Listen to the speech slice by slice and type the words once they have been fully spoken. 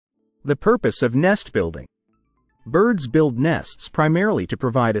The purpose of nest building. Birds build nests primarily to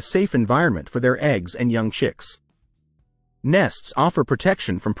provide a safe environment for their eggs and young chicks. Nests offer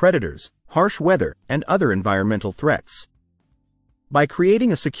protection from predators, harsh weather, and other environmental threats. By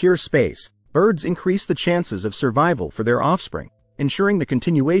creating a secure space, birds increase the chances of survival for their offspring, ensuring the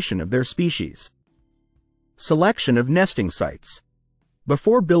continuation of their species. Selection of nesting sites.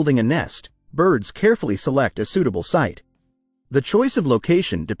 Before building a nest, birds carefully select a suitable site. The choice of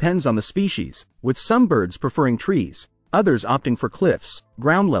location depends on the species, with some birds preferring trees, others opting for cliffs,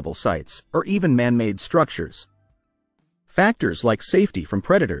 ground-level sites, or even man-made structures. Factors like safety from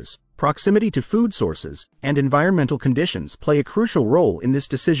predators, proximity to food sources, and environmental conditions play a crucial role in this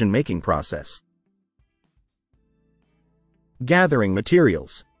decision-making process. Gathering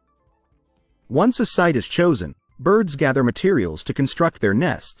materials. Once a site is chosen, birds gather materials to construct their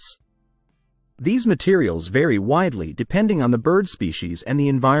nests. These materials vary widely depending on the bird species and the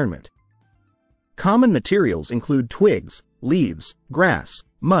environment. Common materials include twigs, leaves, grass,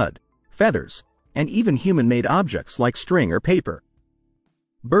 mud, feathers, and even human-made objects like string or paper.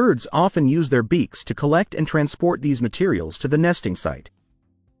 Birds often use their beaks to collect and transport these materials to the nesting site.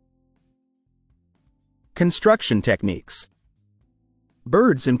 Construction techniques.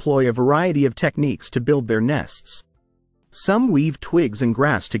 Birds employ a variety of techniques to build their nests. Some weave twigs and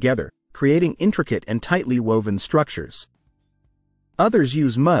grass together, creating intricate and tightly woven structures. Others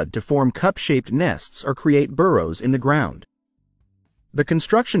use mud to form cup-shaped nests or create burrows in the ground. The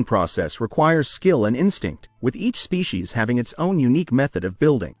construction process requires skill and instinct, with each species having its own unique method of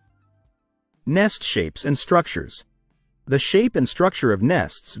building. Nest shapes and structures. The shape and structure of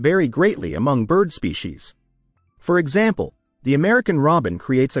nests vary greatly among bird species. For example, the American robin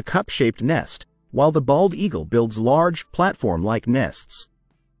creates a cup-shaped nest, while the bald eagle builds large, platform-like nests.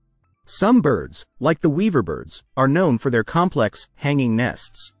 Some birds, like the weaver birds, are known for their complex, hanging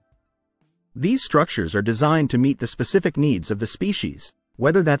nests. These structures are designed to meet the specific needs of the species,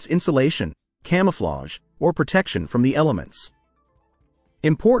 whether that's insulation, camouflage, or protection from the elements.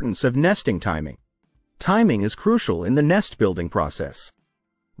 Importance of nesting timing. Timing is crucial in the nest building process.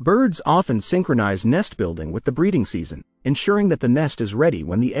 Birds often synchronize nest building with the breeding season, ensuring that the nest is ready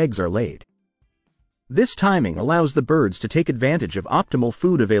when the eggs are laid. This timing allows the birds to take advantage of optimal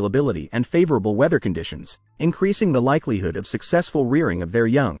food availability and favorable weather conditions, increasing the likelihood of successful rearing of their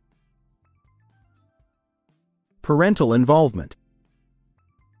young. Parental involvement.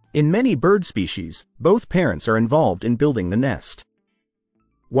 In many bird species, both parents are involved in building the nest.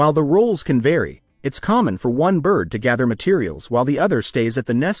 While the roles can vary, it's common for one bird to gather materials while the other stays at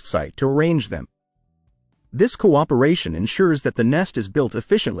the nest site to arrange them. This cooperation ensures that the nest is built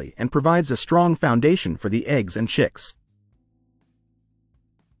efficiently and provides a strong foundation for the eggs and chicks.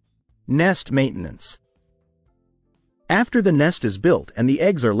 Nest maintenance. After the nest is built and the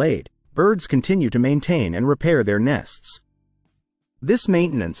eggs are laid, birds continue to maintain and repair their nests. This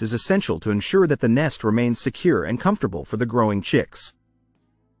maintenance is essential to ensure that the nest remains secure and comfortable for the growing chicks.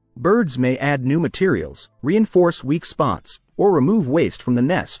 Birds may add new materials, reinforce weak spots, or remove waste from the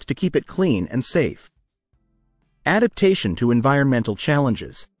nest to keep it clean and safe. Adaptation to environmental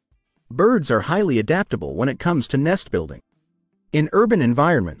challenges. Birds are highly adaptable when it comes to nest building. In urban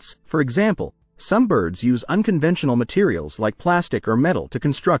environments, for example, some birds use unconventional materials like plastic or metal to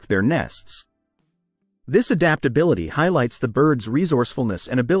construct their nests. This adaptability highlights the bird's resourcefulness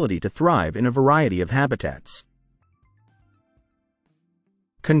and ability to thrive in a variety of habitats.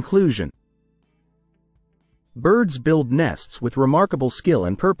 Conclusion. Birds build nests with remarkable skill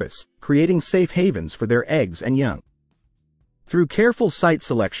and purpose, creating safe havens for their eggs and young. Through careful site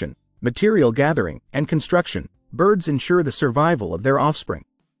selection, material gathering, and construction, birds ensure the survival of their offspring.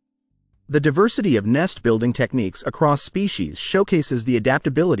 The diversity of nest-building techniques across species showcases the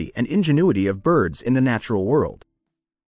adaptability and ingenuity of birds in the natural world.